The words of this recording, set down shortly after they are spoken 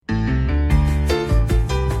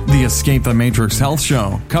The Escape the Matrix Health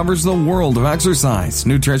Show covers the world of exercise,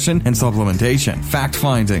 nutrition, and supplementation,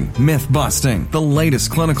 fact-finding, myth-busting, the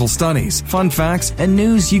latest clinical studies, fun facts, and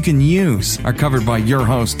news you can use are covered by your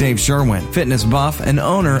host, Dave Sherwin, fitness buff and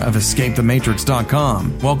owner of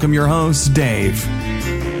EscapeTheMatrix.com. Welcome your host, Dave.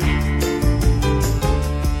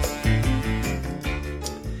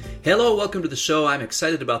 Hello, welcome to the show. I'm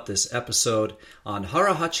excited about this episode on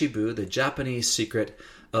Hara, Hachi, the Japanese secret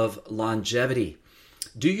of longevity.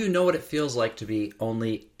 Do you know what it feels like to be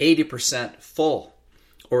only 80% full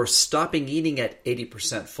or stopping eating at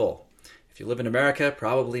 80% full? If you live in America,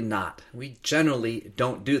 probably not. We generally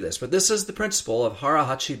don't do this, but this is the principle of Hara,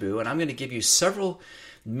 Hachi, and I'm going to give you several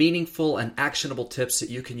meaningful and actionable tips that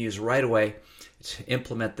you can use right away to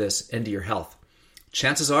implement this into your health.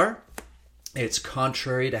 Chances are, it's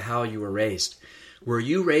contrary to how you were raised. Were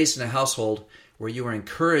you raised in a household where you were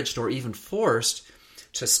encouraged or even forced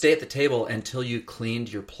to stay at the table until you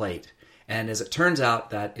cleaned your plate? And as it turns out,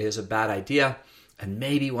 that is a bad idea and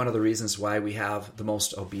maybe one of the reasons why we have the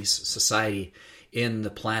most obese society in the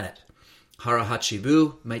planet. Hara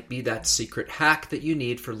Hachi might be that secret hack that you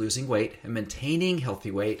need for losing weight and maintaining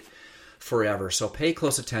healthy weight forever. So pay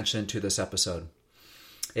close attention to this episode.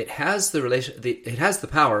 It has the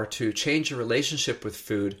power to change your relationship with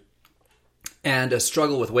food and a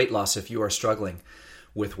struggle with weight loss if you are struggling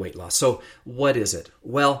with weight loss. So what is it?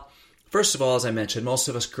 Well, first of all, as I mentioned, most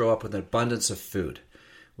of us grow up with an abundance of food.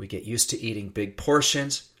 We get used to eating big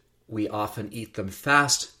portions. We often eat them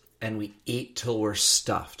fast, and we eat till we're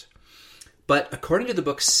stuffed. But according to the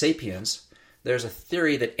book Sapiens, there's a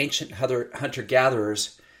theory that ancient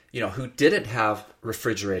hunter-gatherers, who didn't have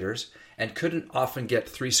refrigerators and couldn't often get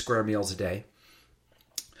 3 square meals a day,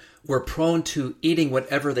 were prone to eating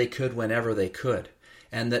whatever they could whenever they could.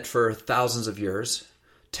 And that for thousands of years,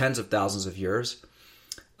 tens of thousands of years,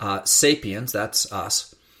 sapiens, that's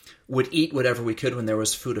us, would eat whatever we could when there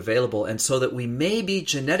was food available. And so that we may be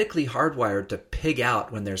genetically hardwired to pig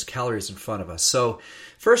out when there's calories in front of us. So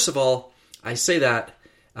first of all, I say that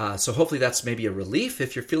so hopefully that's maybe a relief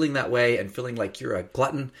if you're feeling that way and feeling like you're a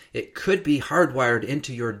glutton. It could be hardwired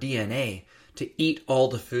into your DNA to eat all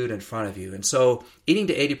the food in front of you. And so eating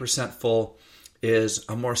to 80% full is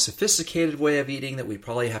a more sophisticated way of eating that we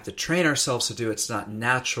probably have to train ourselves to do. It's not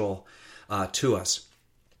natural to us.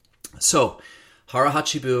 So Hara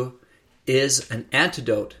Hachi is an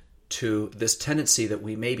antidote to this tendency that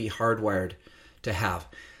we may be hardwired to have.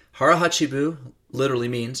 Hara Hachi literally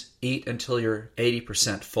means eat until you're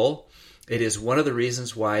 80% full. It is one of the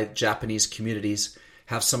reasons why Japanese communities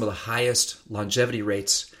have some of the highest longevity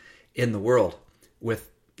rates in the world.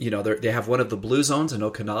 They have one of the blue zones in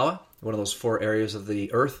Okinawa, one of those 4 areas of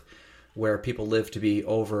the earth where people live to be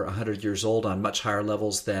over 100 years old on much higher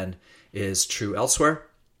levels than is true elsewhere.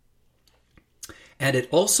 And it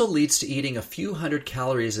also leads to eating a few hundred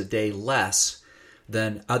calories a day less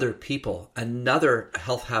than other people, another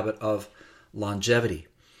health habit of longevity.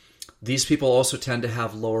 These people also tend to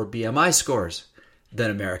have lower BMI scores than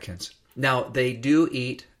Americans. Now, they do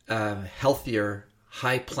eat a healthier,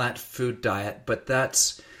 high plant food diet, but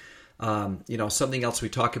that's something else we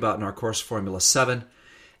talk about in our course Formula 7.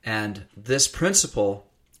 And this principle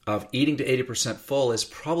of eating to 80% full is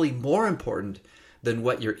probably more important than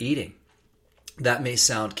what you're eating. That may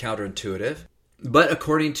sound counterintuitive, but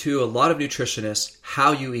according to a lot of nutritionists,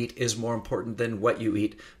 how you eat is more important than what you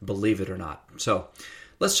eat, believe it or not. So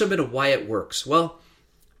let's jump into why it works. Well,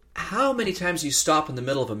 how many times do you stop in the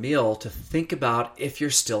middle of a meal to think about if you're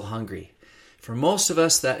still hungry? For most of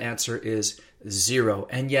us, that answer is 0.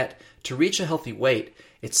 And yet, to reach a healthy weight,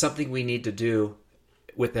 it's something we need to do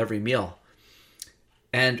with every meal.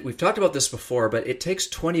 And we've talked about this before, but it takes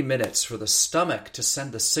 20 minutes for the stomach to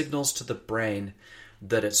send the signals to the brain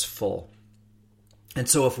that it's full. And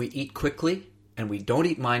so if we eat quickly and we don't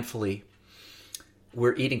eat mindfully,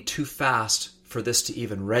 we're eating too fast for this to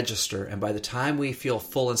even register. And by the time we feel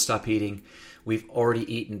full and stop eating, we've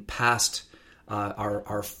already eaten past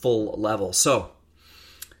our full level. So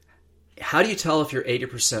how do you tell if you're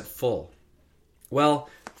 80% full? Well,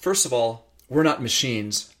 first of all, we're not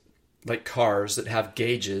machines like cars that have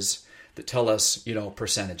gauges that tell us,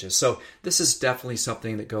 percentages. So this is definitely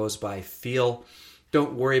something that goes by feel.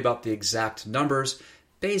 Don't worry about the exact numbers.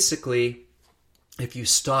 Basically, if you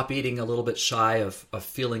stop eating a little bit shy of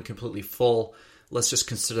feeling completely full, let's just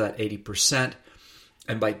consider that 80%.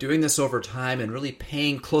 And by doing this over time and really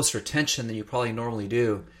paying closer attention than you probably normally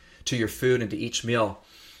do to your food and to each meal,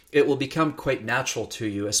 it will become quite natural to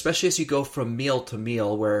you, especially as you go from meal to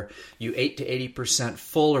meal where you ate to 80%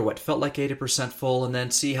 full or what felt like 80% full and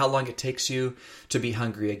then see how long it takes you to be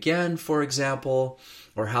hungry again, for example,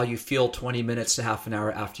 or how you feel 20 minutes to half an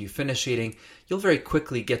hour after you finish eating, you'll very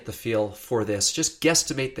quickly get the feel for this. Just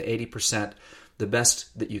guesstimate the 80% the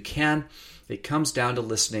best that you can. It comes down to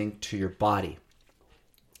listening to your body.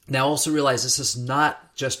 Now also realize this is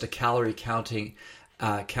not just a calorie counting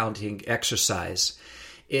exercise.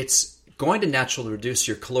 It's going to naturally reduce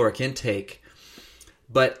your caloric intake,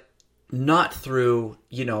 but not through,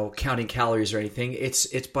 counting calories or anything.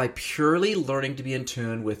 It's by purely learning to be in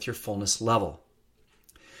tune with your fullness level.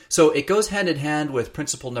 So it goes hand in hand with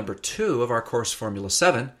principle number 2 of our course Formula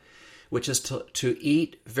 7, which is to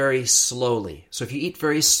eat very slowly. So if you eat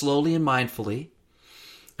very slowly and mindfully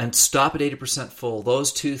and stop at 80% full,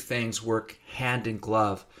 those two things work hand in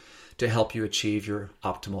glove to help you achieve your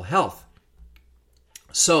optimal health.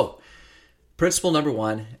 So principle number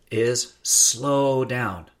 1 is slow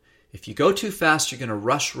down. If you go too fast, you're going to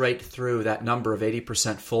rush right through that number of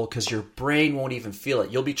 80% full because your brain won't even feel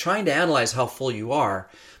it. You'll be trying to analyze how full you are,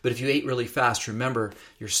 but if you ate really fast, remember,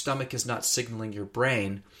 your stomach is not signaling your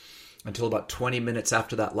brain until about 20 minutes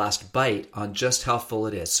after that last bite on just how full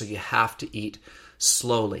it is. So you have to eat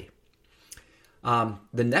slowly. The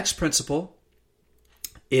next principle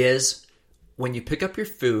is when you pick up your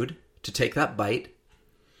food to take that bite,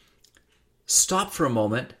 stop for a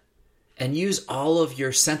moment and use all of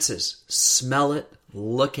your senses. Smell it,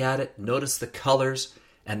 look at it, notice the colors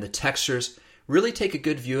and the textures. Really take a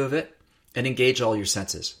good view of it and engage all your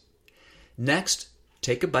senses. Next,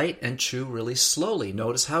 take a bite and chew really slowly.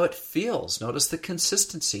 Notice how it feels. Notice the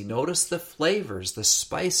consistency. Notice the flavors, the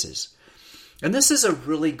spices. And this is a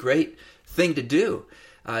really great thing to do.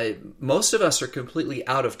 Most of us are completely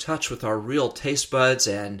out of touch with our real taste buds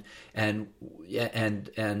and the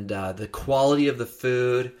quality of the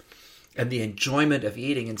food and the enjoyment of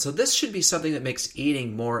eating. And so this should be something that makes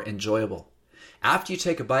eating more enjoyable. After you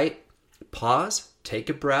take a bite, pause, take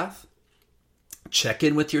a breath, check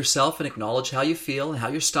in with yourself and acknowledge how you feel and how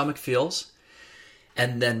your stomach feels,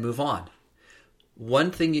 and then move on.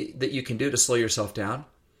 One thing that you can do to slow yourself down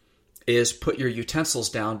is put your utensils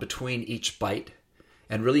down between each bite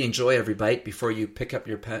and really enjoy every bite before you pick up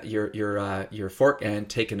your fork and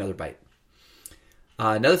take another bite.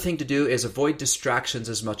 Another thing to do is avoid distractions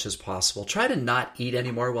as much as possible. Try to not eat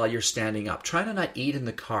anymore while you're standing up. Try to not eat in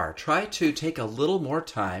the car. Try to take a little more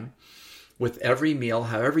time with every meal,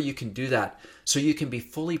 however you can do that, so you can be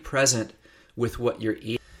fully present with what you're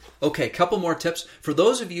eating. Okay, a couple more tips. For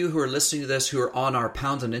those of you who are listening to this who are on our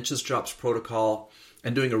pounds and inches drops protocol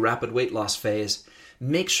and doing a rapid weight loss phase,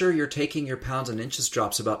 make sure you're taking your pounds and inches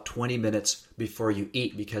drops about 20 minutes before you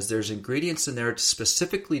eat, because there's ingredients in there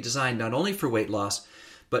specifically designed not only for weight loss,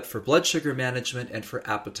 but for blood sugar management and for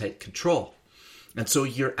appetite control. And so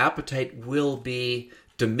your appetite will be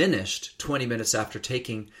diminished 20 minutes after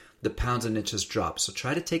taking the pounds and inches drop. So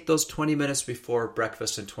try to take those 20 minutes before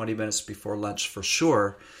breakfast and 20 minutes before lunch for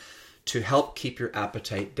sure to help keep your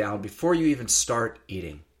appetite down before you even start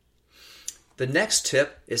eating. The next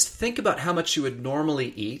tip is think about how much you would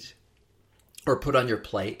normally eat or put on your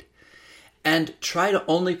plate and try to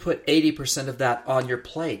only put 80% of that on your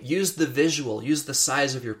plate. Use the visual, use the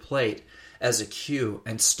size of your plate as a cue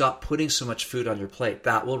and stop putting so much food on your plate.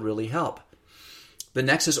 That will really help. The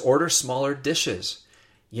next is order smaller dishes.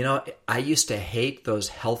 I used to hate those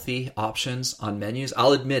healthy options on menus.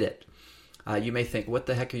 I'll admit it. You may think, what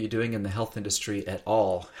the heck are you doing in the health industry at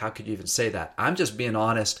all? How could you even say that? I'm just being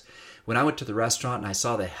honest. When I went to the restaurant and I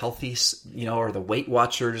saw the healthy, or the Weight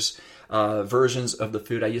Watchers versions of the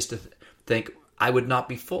food, I used to think I would not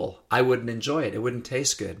be full. I wouldn't enjoy it. It wouldn't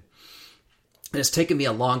taste good. And it's taken me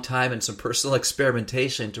a long time and some personal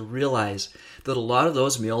experimentation to realize that a lot of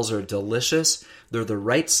those meals are delicious. They're the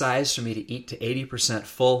right size for me to eat to 80%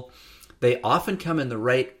 full. They often come in the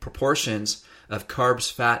right proportions of carbs,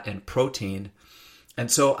 fat, and protein. And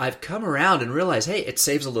so I've come around and realized, hey, it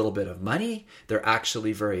saves a little bit of money. They're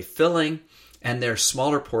actually very filling, and they're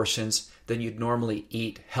smaller portions than you'd normally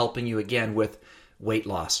eat, helping you again with weight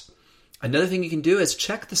loss. Another thing you can do is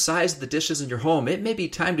check the size of the dishes in your home. It may be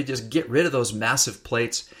time to just get rid of those massive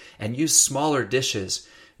plates and use smaller dishes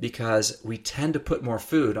because we tend to put more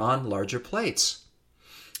food on larger plates.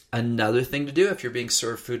 Another thing to do if you're being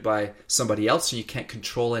served food by somebody else and you can't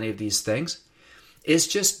control any of these things is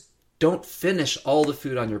just don't finish all the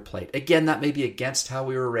food on your plate. Again, that may be against how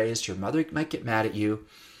we were raised. Your mother might get mad at you,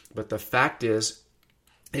 but the fact is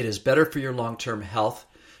it is better for your long-term health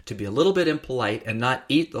to be a little bit impolite and not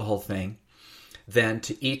eat the whole thing than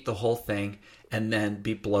to eat the whole thing and then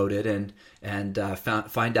be bloated and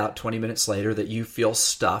find out 20 minutes later that you feel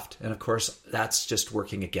stuffed. And of course, that's just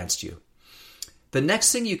working against you. The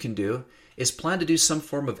next thing you can do is plan to do some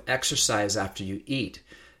form of exercise after you eat.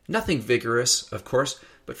 Nothing vigorous, of course,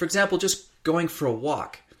 but for example, just going for a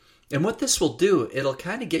walk. And what this will do, it'll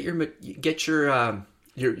kind of get your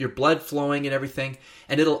blood flowing and everything,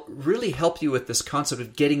 and it'll really help you with this concept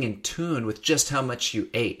of getting in tune with just how much you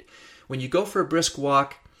ate. When you go for a brisk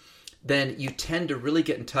walk, then you tend to really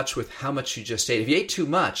get in touch with how much you just ate. If you ate too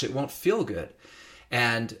much, it won't feel good.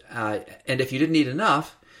 And if you didn't eat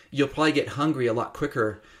enough, you'll probably get hungry a lot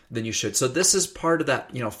quicker than you should. So this is part of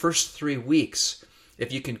that, first 3 weeks.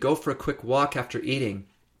 If you can go for a quick walk after eating,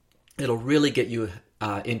 it'll really get you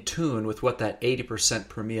in tune with what that 80%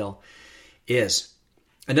 per meal is.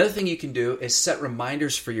 Another thing you can do is set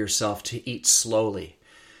reminders for yourself to eat slowly.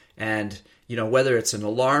 And whether it's an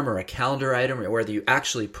alarm or a calendar item, or whether you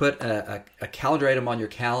actually put a calendar item on your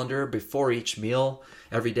calendar before each meal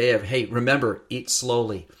every day of, hey, remember, eat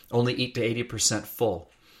slowly. Only eat to 80% full.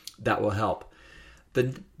 That will help.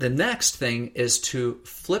 The next thing is to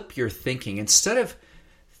flip your thinking. Instead of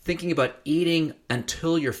thinking about eating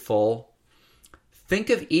until you're full, think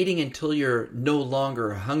of eating until you're no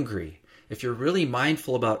longer hungry. If you're really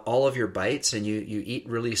mindful about all of your bites and you eat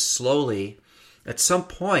really slowly, at some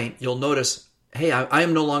point you'll notice, hey, I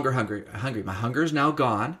am no longer hungry. My hunger is now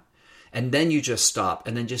gone. And then you just stop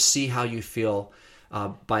and then just see how you feel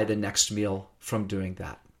by the next meal from doing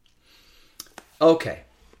that. Okay.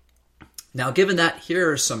 Now, given that, here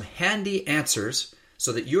are some handy answers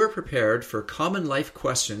so that you are prepared for common life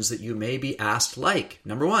questions that you may be asked, like,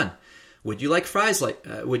 number 1, would you like fries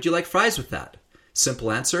with that?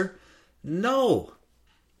 Simple answer, no.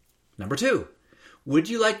 Number 2, would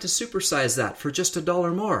you like to supersize that for just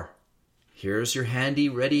 $1 more? Here's your handy,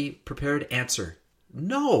 ready, prepared answer,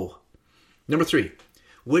 no. Number 3,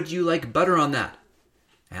 would you like butter on that?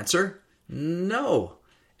 Answer, no.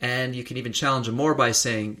 And you can even challenge them more by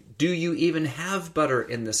saying, do you even have butter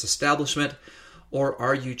in this establishment? Or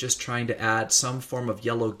are you just trying to add some form of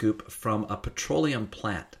yellow goop from a petroleum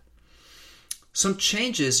plant? Some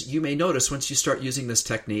changes you may notice once you start using this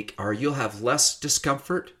technique are you'll have less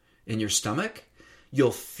discomfort in your stomach.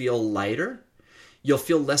 You'll feel lighter. You'll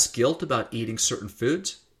feel less guilt about eating certain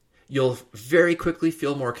foods. You'll very quickly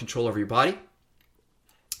feel more control over your body.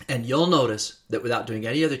 And you'll notice that without doing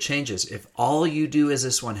any other changes, if all you do is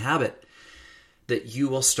this one habit, that you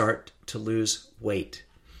will start to lose weight.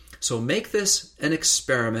 So make this an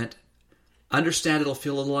experiment. Understand it'll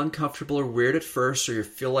feel a little uncomfortable or weird at first, or you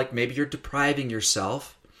feel like maybe you're depriving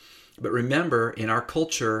yourself. But remember, in our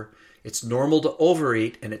culture, it's normal to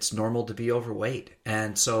overeat and it's normal to be overweight.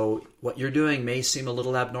 And so what you're doing may seem a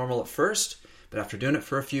little abnormal at first, but after doing it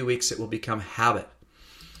for a few weeks, it will become habit.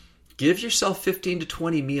 Give yourself 15 to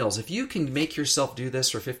 20 meals. If you can make yourself do this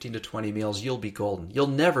for 15 to 20 meals, you'll be golden. You'll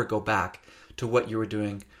never go back to what you were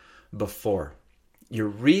doing before. You're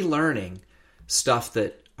relearning stuff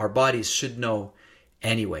that our bodies should know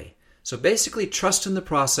anyway. So basically, trust in the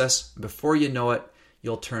process. Before you know it,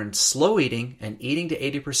 you'll turn slow eating and eating to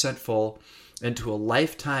 80% full into a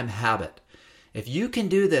lifetime habit. If you can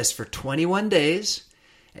do this for 21 days,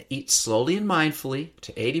 eat slowly and mindfully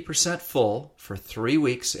to 80% full for 3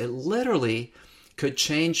 weeks, it literally could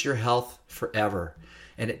change your health forever.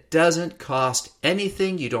 And it doesn't cost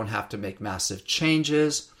anything. You don't have to make massive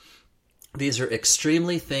changes. These are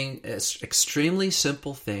extremely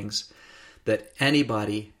simple things that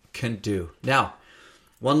anybody can do. Now,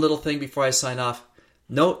 one little thing before I sign off.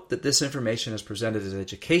 Note that this information is presented as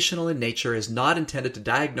educational in nature, is not intended to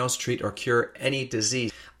diagnose, treat, or cure any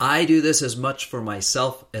disease. I do this as much for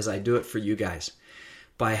myself as I do it for you guys.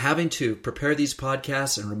 By having to prepare these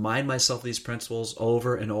podcasts and remind myself of these principles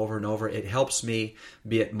over and over and over, it helps me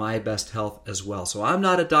be at my best health as well. So I'm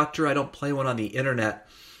not a doctor. I don't play one on the internet.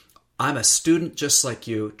 I'm a student just like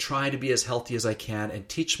you, trying to be as healthy as I can and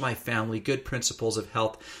teach my family good principles of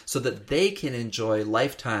health so that they can enjoy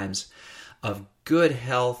lifetimes of good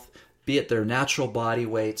health, be at their natural body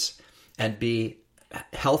weights, and be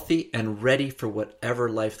healthy and ready for whatever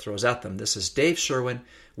life throws at them. This is Dave Sherwin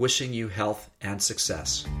wishing you health and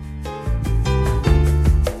success.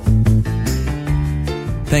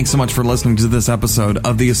 Thanks so much for listening to this episode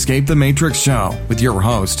of the Escape the Matrix Show with your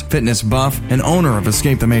host, fitness buff, and owner of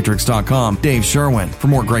EscapeTheMatrix.com, Dave Sherwin. For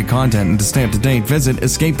more great content and to stay up to date, visit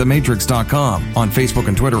EscapeTheMatrix.com, on Facebook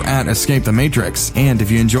and Twitter at Escape the Matrix. And if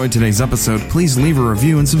you enjoyed today's episode, please leave a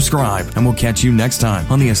review and subscribe. And we'll catch you next time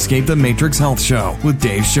on the Escape the Matrix Health Show with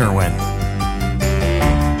Dave Sherwin.